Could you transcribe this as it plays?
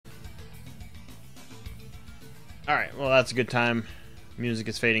Alright, well that's a good time. Music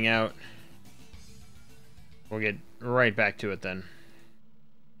is fading out. We'll get right back to it then.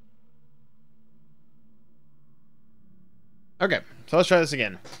 Okay, so let's try this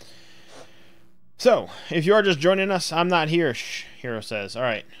again. So, if you are just joining us, I'm not here, Hero says.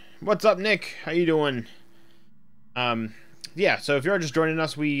 Alright, what's up, Nick? How you doing? Yeah, so if you are just joining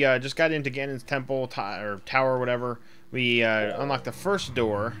us, we just got into Ganon's temple, or tower, whatever. We unlocked the first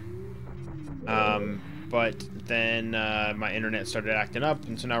door, but then my internet started acting up,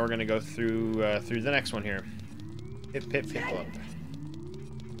 and so now we're going to go through the next one here. Pip, pip, pip, up.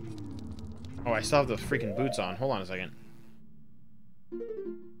 Oh, I still have those freaking boots on. Hold on a second.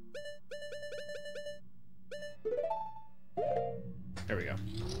 There we go.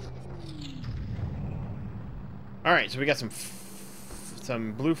 Alright, so we got some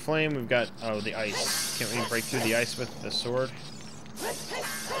blue flame. We've got, oh, the ice. Can't we break through the ice with the sword?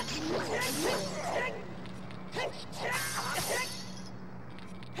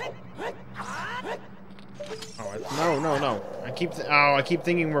 Oh, no. I keep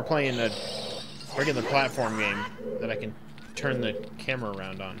thinking we're playing a regular platform game that I can turn the camera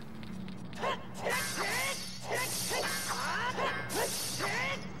around on.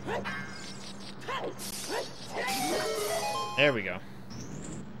 There we go.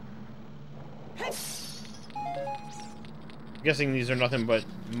 I'm guessing these are nothing but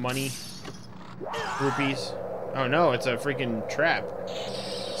money. Rupees. Oh no, it's a freaking trap.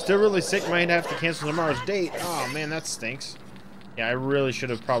 Still really sick, might have to cancel tomorrow's date. Oh man, that stinks. Yeah, I really should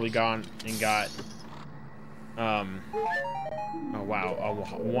have probably gone and got oh wow,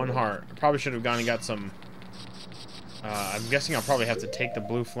 one heart. I probably should have gone and got some I'm guessing I'll probably have to take the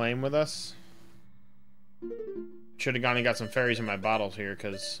blue flame with us. Should have gone and got some fairies in my bottles here,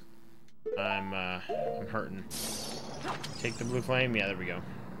 because I'm hurting. Take the blue flame. Yeah, there we go.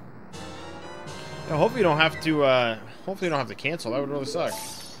 Now, hopefully you don't have to cancel. That would really suck.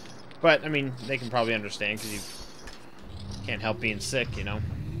 But I mean, they can probably understand, because you can't help being sick, you know.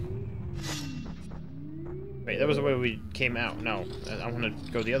 Wait, that was the way we came out. No, I want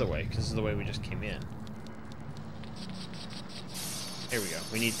to go the other way, because this is the way we just came in. Here we go.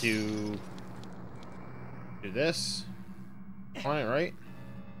 We need to do this. On it, right?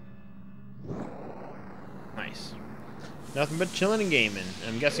 Nice. Nothing but chilling and gaming.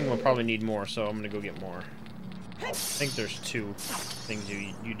 I'm guessing we'll probably need more, so I'm gonna go get more. I think there's two things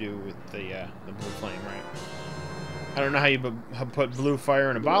you do with the blue flame, right? I don't know how you put blue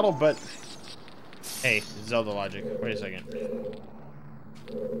fire in a bottle, but hey, Zelda logic. Wait a second.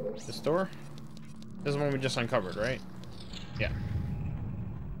 This door? This is the one we just uncovered, right? Yeah.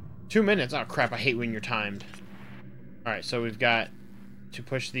 2 minutes. Oh crap! I hate when you're timed. All right, so we've got to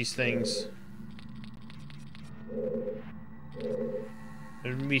push these things. It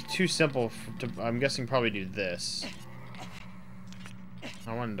would be too simple to, I'm guessing, probably do this.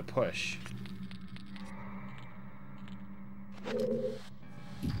 I wanted to push.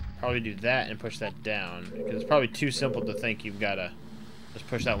 Probably do that and push that down, because it's probably too simple to think you've got to just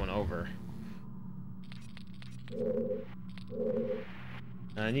push that one over.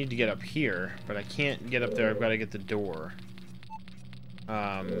 And I need to get up here, but I can't get up there. I've got to get the door.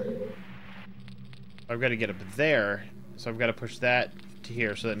 I've got to get up there, so I've got to push that to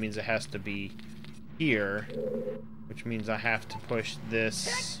here, so that means it has to be here, which means I have to push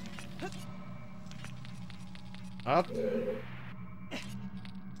this up.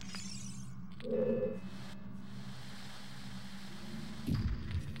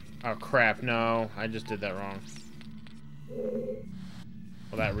 Oh crap, no, I just did that wrong.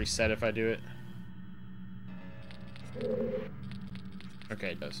 Will that reset if I do it?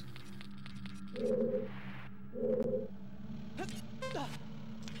 Okay, it does.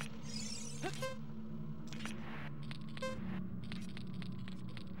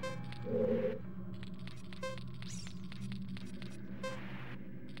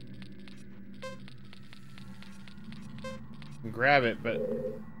 Grab it, but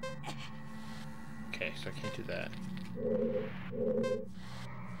okay, so I can't do that.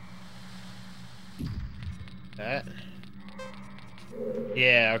 That?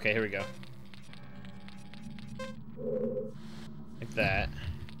 Yeah, okay, here we go. Like that.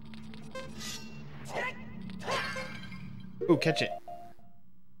 Ooh, catch it.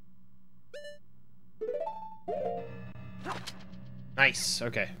 Nice,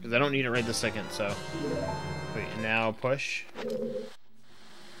 okay, because I don't need it right this second, so. Wait, and now push. And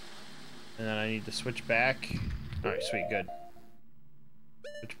then I need to switch back. Alright, sweet, good.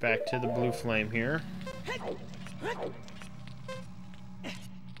 Switch back to the blue flame here.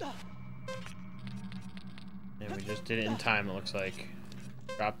 And we just did it in time, it looks like.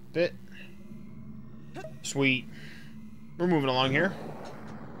 Drop it. Sweet. We're moving along here.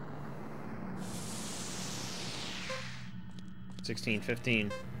 16,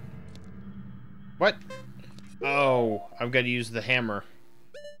 15. What? Oh, I've got to use the hammer.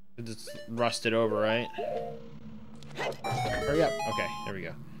 It's rusted over, right? Hurry up. Okay, there we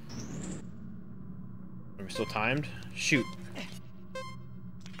go. Are we still timed? Shoot.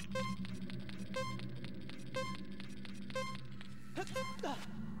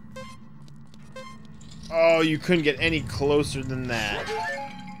 Oh, you couldn't get any closer than that.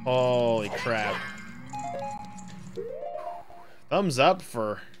 Holy crap. Thumbs up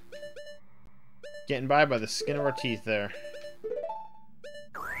for getting by the skin of our teeth there.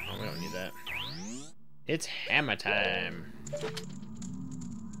 Oh, we don't need that. It's hammer time.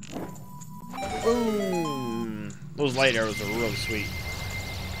 Boom! Those light arrows are really sweet.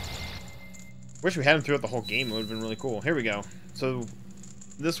 Wish we had them throughout the whole game. It would have been really cool. Here we go. So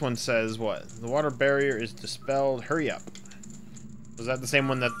this one says what? The water barrier is dispelled. Hurry up. Was that the same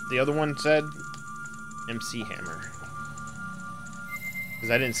one that the other one said? MC hammer.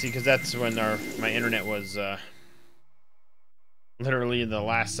 Because I didn't see, because that's when my internet was literally the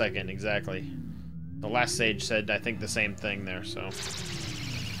last second, exactly. The last sage said, I think, the same thing there, so.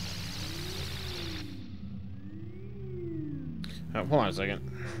 Oh, hold on a second.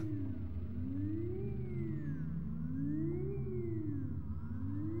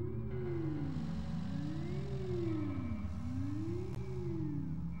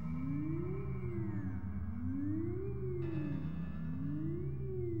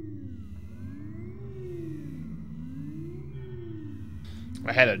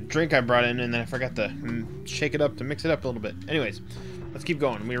 I had a drink I brought in, and then I forgot to shake it up to mix it up a little bit. Anyways, let's keep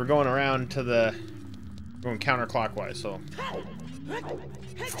going. We were going around to the... going counterclockwise, so...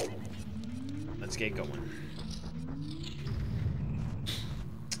 let's get going.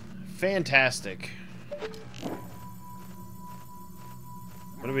 Fantastic.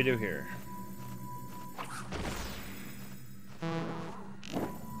 What do we do here?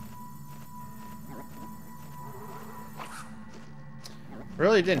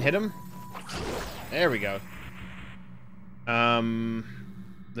 Really didn't hit him? There we go.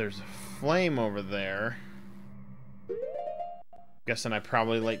 There's a flame over there. Guessing I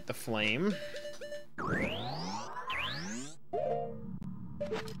probably light the flame.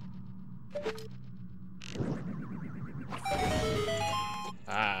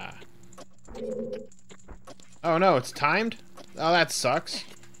 Ah. Oh no, it's timed? Oh, that sucks.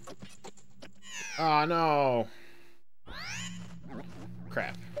 Oh no.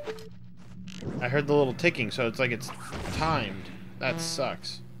 Crap. I heard the little ticking, so it's like it's timed. That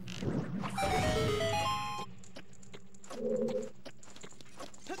sucks.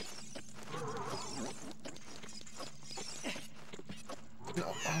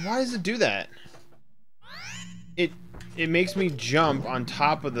 Why does it do that? It makes me jump on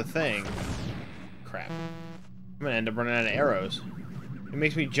top of the thing. Crap. I'm gonna end up running out of arrows. It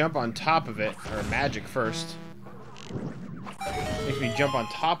makes me jump on top of it, or magic first. Makes me jump on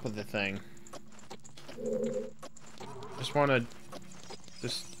top of the thing. Just wanna...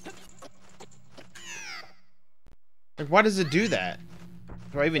 just... like, why does it do that?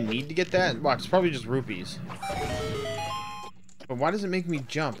 Do I even need to get that? Watch, it's probably just rupees. But why does it make me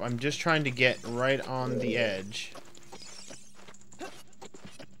jump? I'm just trying to get right on the edge.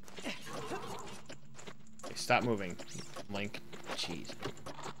 Okay, stop moving, Link. Jeez.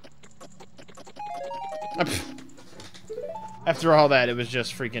 After all that, it was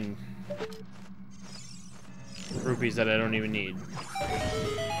just freaking rupees that I don't even need.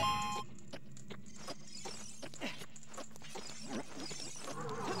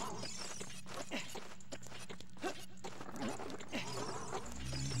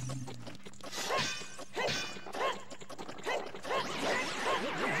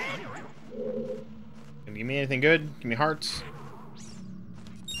 Can you give me anything good? Give me hearts.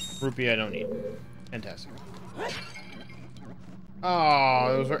 Rupee I don't need. Fantastic. Oh,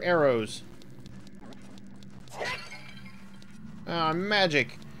 those are arrows. Ah,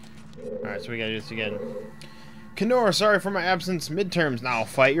 magic. Alright, so we gotta do this again. Kenora, sorry for my absence. Midterms. Now I'll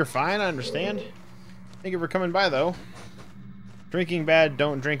fight. You're fine, I understand. Thank you for coming by, though. Drinking bad,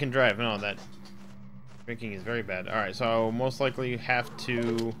 don't drink and drive. No, that... drinking is very bad. Alright, so most likely you have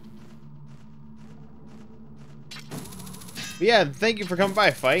to... but yeah, thank you for coming by,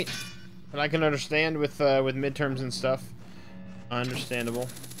 fight. But I can understand with midterms and stuff. Understandable.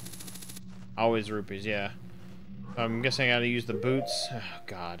 Always rupees, yeah. I'm guessing I gotta use the boots. Oh,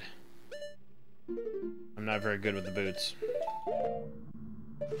 God. I'm not very good with the boots.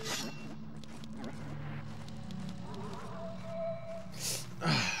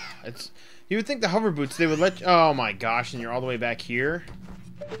 You would think the hover boots, they would let you... Oh my gosh, and you're all the way back here?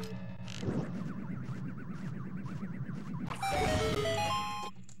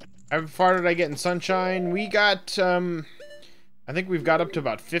 How far did I get in Sunshine? We got, I think we've got up to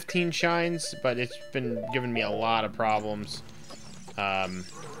about 15 shines, but it's been giving me a lot of problems. A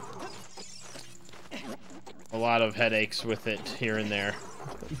lot of headaches with it here and there.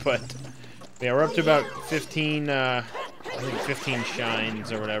 But, yeah, we're up to about 15, I think 15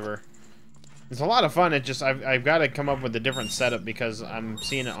 shines or whatever. It's a lot of fun. It just I've got to come up with a different setup because I'm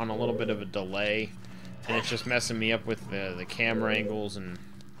seeing it on a little bit of a delay, and it's just messing me up with the camera angles and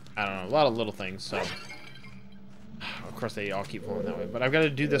I don't know, a lot of little things. So of course they all keep going that way, but I've got to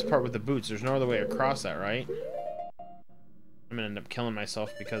do this part with the boots. There's no other way across that, right? I'm gonna end up killing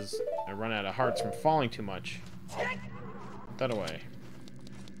myself because I run out of hearts from falling too much. Put that away.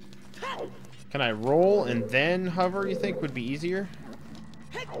 Can I roll and then hover? You think would be easier?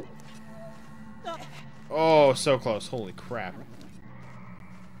 Oh, so close. Holy crap.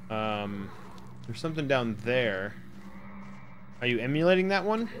 There's something down there. Are you emulating that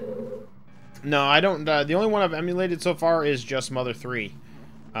one? No, I don't. The only one I've emulated so far is just Mother 3.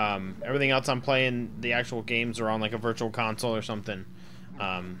 Everything else I'm playing, the actual games are on like a virtual console or something.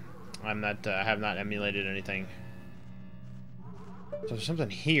 I have not emulated anything. So there's something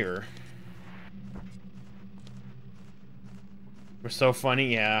here. It was so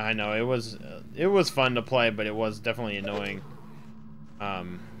funny, yeah, I know. It was fun to play, but it was definitely annoying.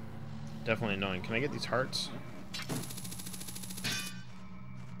 Definitely annoying. Can I get these hearts?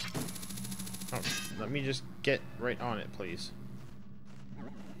 Oh, let me just get right on it, please.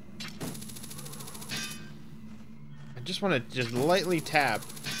 I just want to just lightly tap.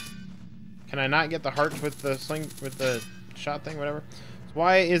 Can I not get the hearts with the with the shot thing, whatever? So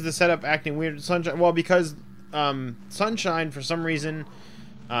why is the setup acting weird in Sunshine? Well, because Sunshine, for some reason,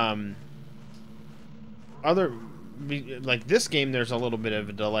 like this game, there's a little bit of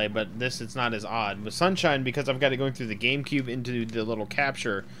a delay, but this, it's not as odd. With Sunshine, because I've got it going through the GameCube into the little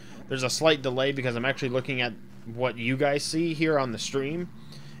capture, there's a slight delay because I'm actually looking at what you guys see here on the stream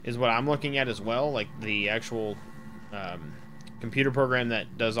is what I'm looking at as well, like the actual computer program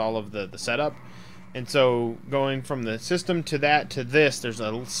that does all of the setup. And so going from the system to that to this, there's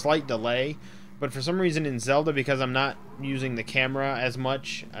a slight delay. But for some reason in Zelda, because I'm not using the camera as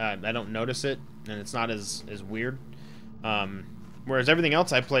much, I don't notice it, and it's not as weird. Whereas everything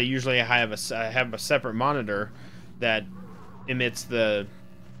else I play, usually I have a separate monitor that emits the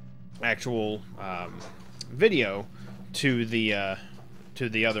actual video to the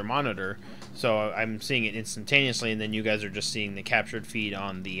other monitor, so I'm seeing it instantaneously, and then you guys are just seeing the captured feed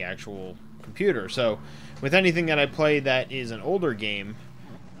on the actual computer. So with anything that I play that is an older game,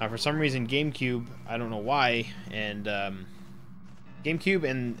 for some reason GameCube, I don't know why, and GameCube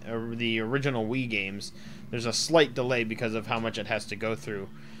and the original Wii games, there's a slight delay because of how much it has to go through.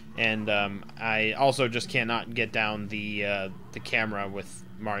 And I also just cannot get down the camera with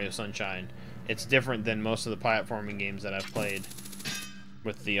Mario Sunshine. It's different than most of the platforming games that I've played,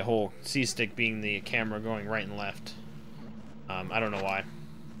 with the whole C-stick being the camera going right and left. I don't know why.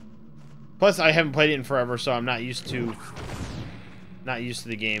 Plus, I haven't played it in forever, so I'm not used to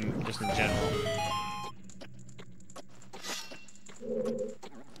the game just in general.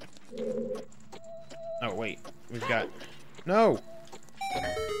 Oh wait, we've got no.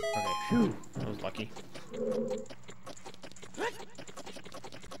 Okay, phew, that was lucky.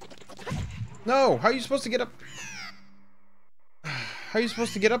 No, how are you supposed to get up? How are you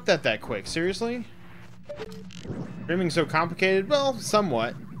supposed to get up that quick? Seriously? Streaming so complicated? Well,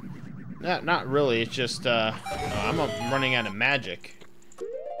 somewhat. Not really. It's just I'm running out of magic.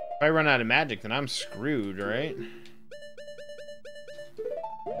 If I run out of magic, then I'm screwed, right?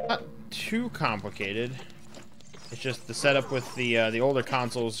 Not too complicated. It's just the setup with the older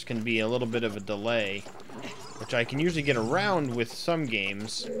consoles can be a little bit of a delay, which I can usually get around with some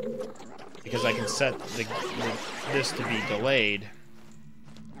games because I can set this to be delayed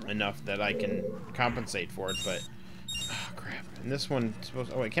enough that I can compensate for it. But oh crap! And this one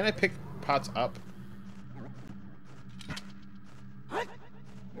supposed. Oh wait, can I pick pots up?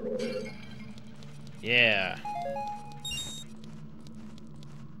 Yeah.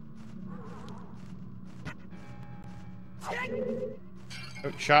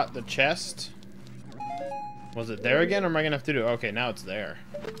 Oh, shot the chest. Was it there again, or am I gonna have to do? Okay, now it's there.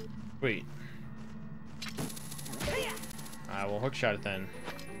 Sweet. I will hook shot it then.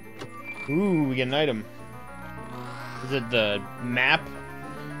 Ooh, we get an item. Is it the map?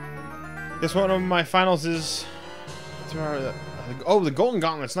 This one of my finals is. Oh, the golden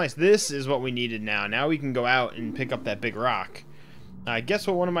gauntlet's nice. This is what we needed now. Now we can go out and pick up that big rock. Guess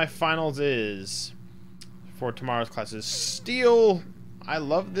what one of my finals is for tomorrow's class is Steel. I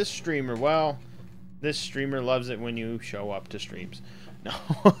love this streamer. Well, this streamer loves it when you show up to streams. No,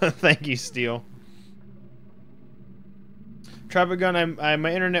 thank you, Steel. Traffic Gun,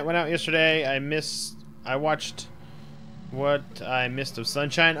 my internet went out yesterday. I watched what I missed of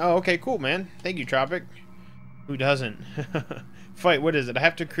Sunshine. Oh, okay, cool, man. Thank you, Tropic. Who doesn't? Fight, what is it? I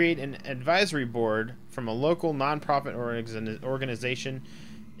have to create an advisory board from a local non-profit organization.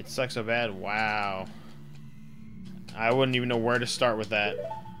 It sucks so bad. Wow. I wouldn't even know where to start with that.